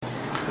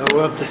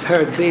We're up to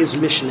Perek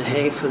Beis Mishnah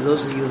Hey. For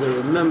those of you that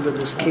remember,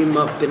 this came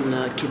up in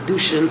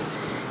Kiddushin.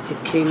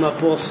 It came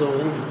up also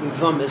in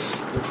Yivamis,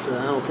 but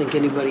I don't think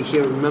anybody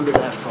here remember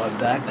that far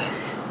back.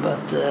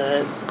 But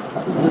the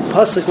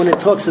pasuk, when it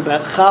talks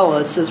about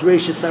challah, it says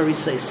Reishis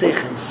Arisei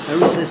Sechem.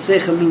 Arisei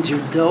Sechem means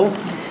your dough.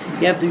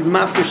 You have to be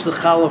mafresh the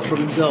challah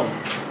from dough.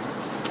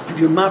 If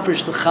you're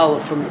mafresh the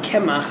challah from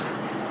kemach,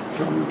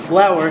 from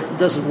flour, it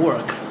doesn't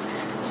work.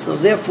 So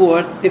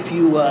therefore, if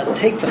you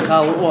take the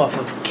challah off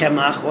of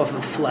kemach, off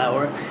of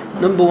flour,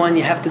 number one,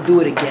 you have to do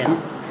it again.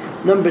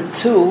 Number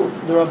two,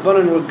 the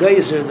Rabbanan were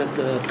geyser that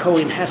the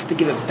Kohen has to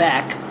give it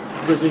back,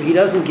 because if he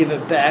doesn't give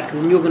it back,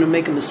 then you're going to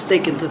make a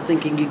mistake into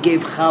thinking you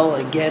gave challah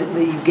again,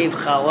 that you gave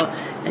challah,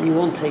 and you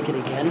won't take it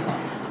again.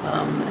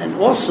 And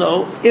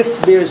also,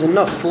 if there's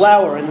enough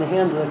flour in the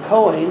hand of the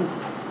Kohen,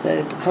 that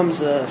it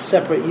becomes a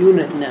separate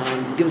unit now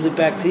and gives it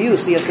back to you,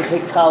 so you have to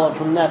take challah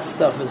from that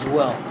stuff as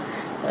well.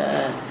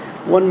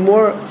 One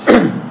more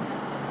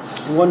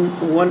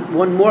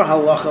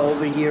halacha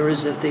over here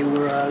is that they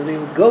were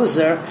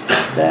gozer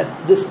that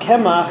this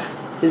kemach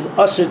is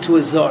usher to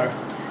a zar.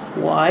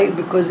 Why?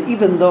 Because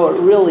even though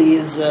it really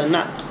is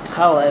not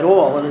challah at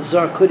all, and a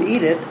zar could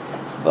eat it,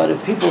 but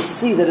if people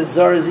see that a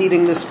zar is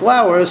eating this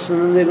flour, so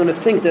then they're going to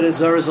think that a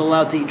zar is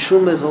allowed to eat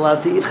truma, is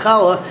allowed to eat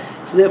challah.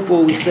 So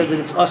therefore, we said that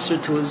it's usher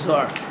to a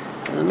zar.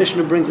 And the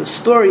Mishnah brings a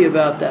story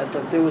about that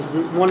there was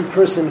one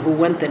person who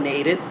went and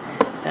ate it.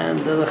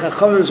 And the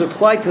Chachamim's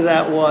reply to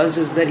that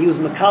is that he was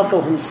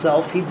Mekalkel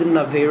himself. He didn't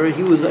Avera.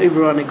 He was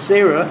over on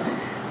Xera.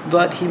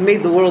 But he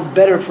made the world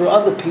better for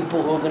other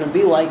people who are going to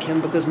be like him,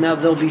 because now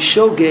they'll be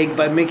shogeg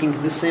by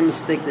making the same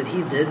mistake that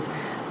he did.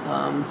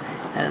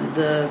 And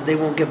they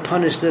won't get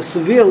punished as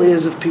severely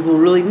as if people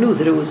really knew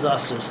that it was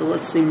Aser. So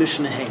let's see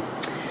Mishnah Hey.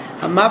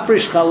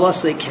 Hamafresh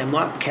chalase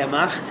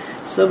kemach.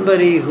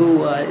 Somebody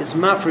who is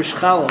mafresh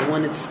challah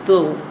when it's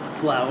still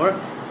flour.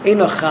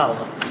 Eino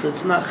challah, so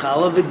it's not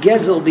challah.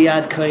 V'gezel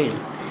biad kohen,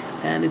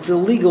 and it's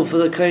illegal for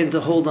the kohen to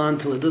hold on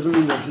to it. Doesn't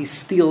mean that he's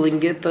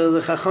stealing it. The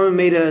Chachamim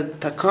made a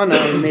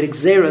takana, made a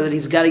gzera that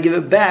he's got to give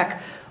it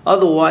back.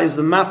 Otherwise,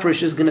 the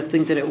mafresh is going to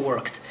think that it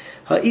worked.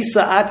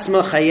 Ha'isa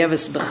atzma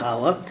chayeves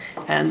b'challah,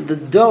 and the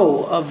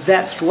dough of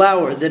that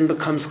flour then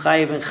becomes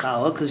chayev and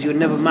challah, because you would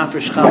never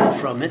mafresh challah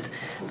from it.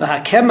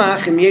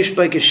 V'hakemach im yesh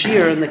by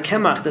geshir, and the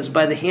kemach that's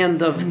by the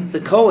hand of the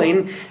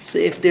kohen. So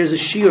if there's a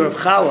shear of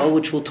challah,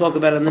 which we'll talk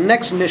about in the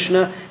next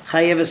mishnah,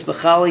 chayeves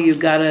b'challah, you've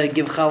got to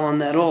give challah on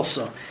that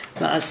also.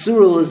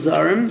 V'asur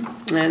l'zarim,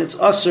 and it's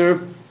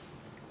asur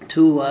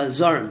to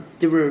zarim.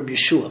 Divrei Rabbi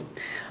Yeshua.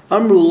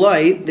 Amru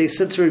lai, they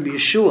said to Rabbi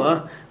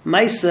Yeshua,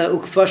 Maisa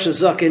ukfasha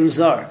zaken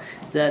zar,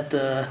 that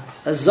a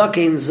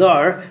zaken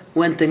zar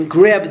went and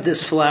grabbed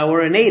this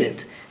flour and ate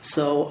it.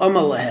 So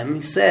Amalahem,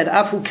 he said,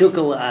 Afu kilka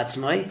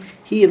la'atzmai,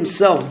 he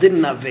himself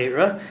didn't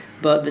avera,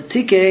 but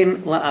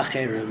v'tikein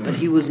la'acherim, but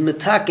he was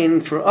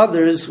metakin for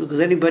others,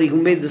 because anybody who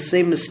made the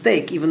same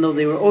mistake, even though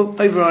they were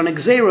over on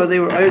Xera, they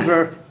were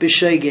over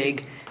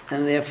b'shegeg,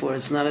 and therefore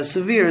it's not as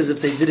severe as if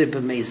they did it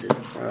b'mezid.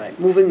 All right,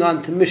 moving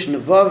on to Mishnah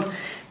Vav.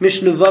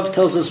 Mishnah Vav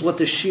tells us what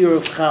the shear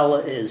of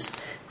challah is.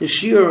 The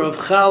shear of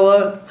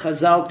challah,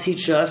 Chazal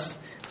teach us,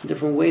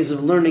 different ways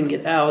of learning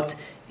it out,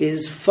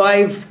 is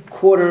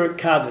 5/4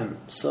 kabim.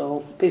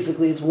 So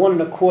basically it's 1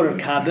 1/4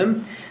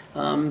 kabim.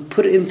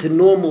 Put it into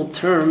normal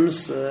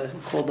terms,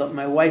 called up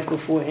my wife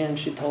beforehand,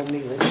 she told me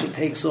that she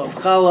takes off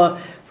challah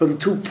from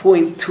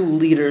 2.2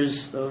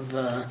 liters of,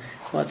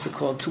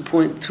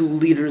 2.2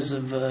 liters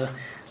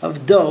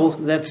of dough.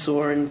 That's,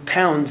 or in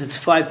pounds, it's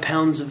 5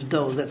 pounds of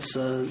dough. That's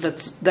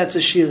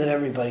a shear that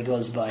everybody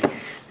goes by.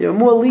 There are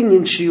more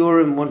lenient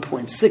shiurim,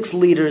 1.6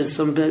 liters,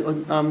 some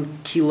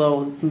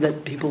kilo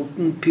that people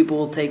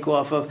will take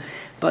off of,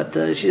 but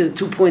she's at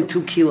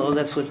 2.2 kilo.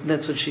 That's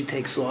what she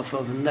takes off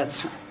of, and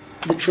that's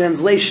the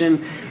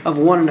translation of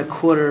 1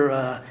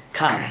 1/4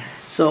 kab.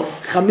 So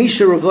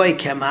chamisha ravoi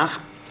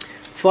kemach,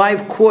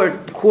 5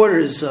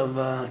 quarters of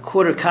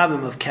quarter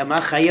kabim of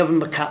kemach, chayavim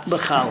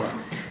b'challah.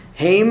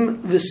 Heim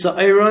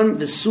v'sa'iron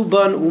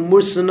v'suban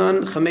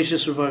u'mursanan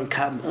chameshes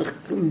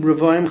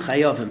ravoyim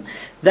chayavim.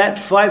 That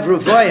 5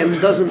 ravoyim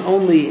doesn't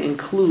only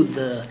include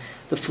the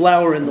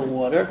flour and the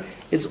water.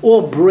 It's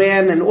all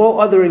bran and all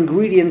other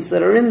ingredients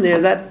that are in there,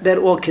 that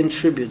all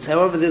contributes.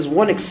 However, there's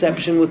one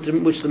exception,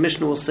 which the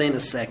Mishnah will say in a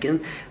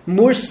second.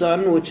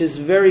 Mursan, which is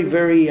very,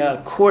 very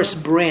coarse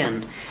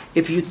bran.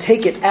 If you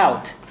take it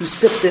out, you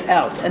sift it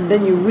out, and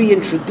then you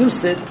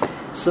reintroduce it,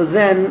 so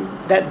then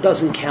that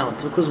doesn't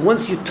count. Because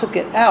once you took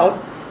it out,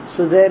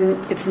 so then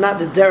it's not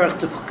the derech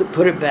to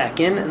put it back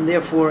in, and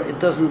therefore it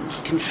doesn't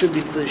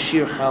contribute to the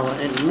shir challah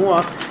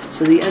anymore.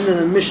 So the end of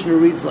the Mishnah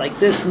reads like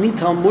this: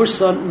 Nital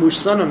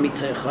mursana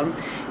mitaychan.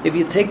 If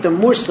you take the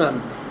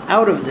mursan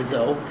out of the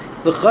dough,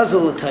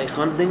 v'chazal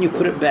l'taychan, then you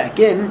put it back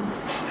in.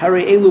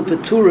 Hari elu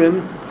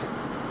peturim.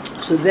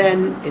 So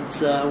then it's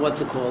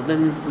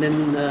Then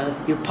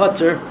you're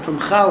putter from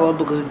challah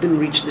because it didn't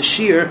reach the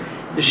shear.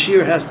 The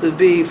shear has to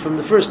be from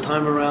the first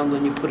time around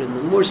when you put in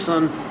the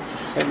mursan.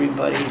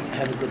 Everybody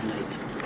have a good night.